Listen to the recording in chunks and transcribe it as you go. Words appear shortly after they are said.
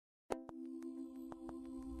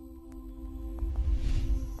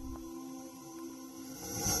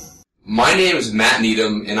My name is Matt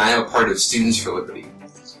Needham, and I am a part of Students for Liberty.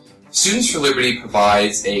 Students for Liberty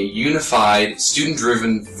provides a unified,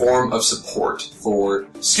 student-driven form of support for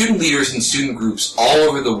student leaders and student groups all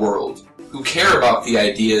over the world who care about the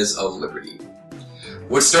ideas of liberty.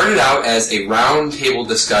 What started out as a roundtable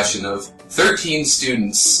discussion of 13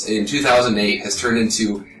 students in 2008 has turned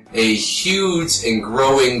into a huge and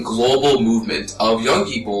growing global movement of young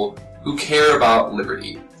people who care about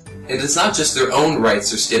liberty. And it's not just their own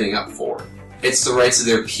rights they're standing up for. It's the rights of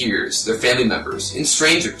their peers, their family members, and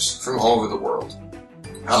strangers from all over the world.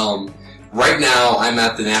 Right now, I'm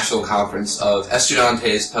at the National Conference of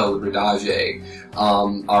Estudantes Pela Liberdade,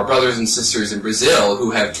 our brothers and sisters in Brazil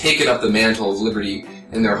who have taken up the mantle of liberty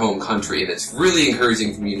in their home country. And it's really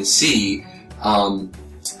encouraging for me to see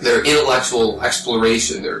their intellectual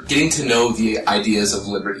exploration. They're getting to know the ideas of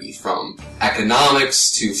liberty, from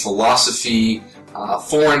economics to philosophy,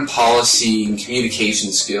 foreign policy, and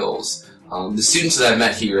communication skills. The students that I've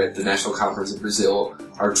met here at the National Conference of Brazil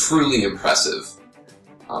are truly impressive.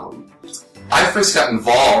 I first got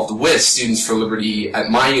involved with Students for Liberty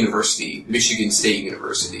at my university, Michigan State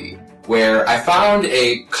University, where I found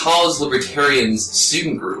a college libertarians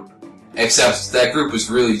student group, except that group was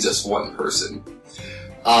really just one person.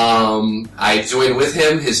 I joined with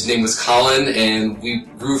him. His name was Colin, and we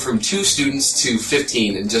grew from 2 students to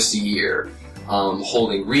 15 in just a year,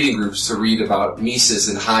 holding reading groups to read about Mises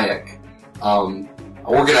and Hayek,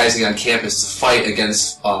 organizing on campus to fight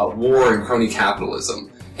against war and crony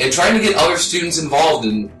capitalism, and trying to get other students involved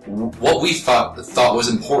in what we thought was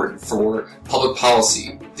important for public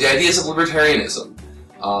policy, the ideas of libertarianism,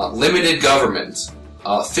 limited government,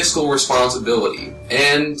 fiscal responsibility,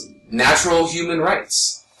 and natural human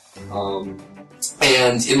rights.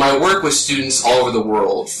 And in my work with students all over the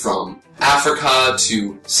world, from Africa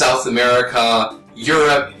to South America,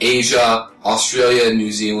 Europe, Asia, Australia, and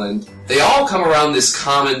New Zealand, they all come around this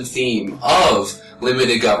common theme of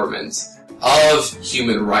limited government, of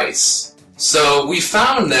human rights. So we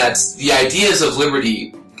found that the ideas of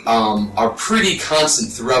liberty are pretty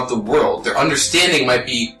constant throughout the world. Their understanding might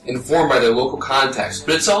be informed by their local context,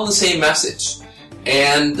 but it's all the same message.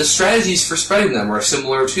 And the strategies for spreading them are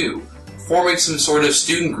similar too, forming some sort of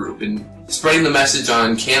student group and spreading the message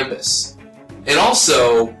on campus. And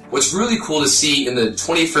also, what's really cool to see in the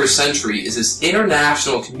 21st century is this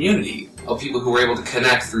international community of people who were able to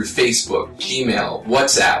connect through Facebook, Gmail,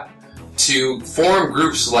 WhatsApp, to form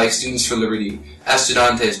groups like Students for Liberty,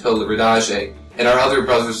 Estudantes Pela Liberdade, and our other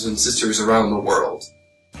brothers and sisters around the world.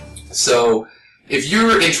 So, if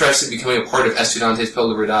you're interested in becoming a part of Estudantes Pela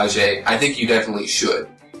Liberdade, I think you definitely should.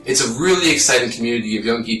 It's a really exciting community of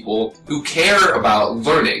young people who care about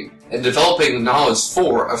learning and developing knowledge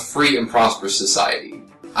for a free and prosperous society.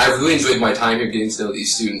 I've really enjoyed my time here getting to know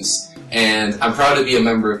these students, and I'm proud to be a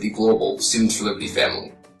member of the global Students for Liberty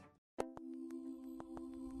family.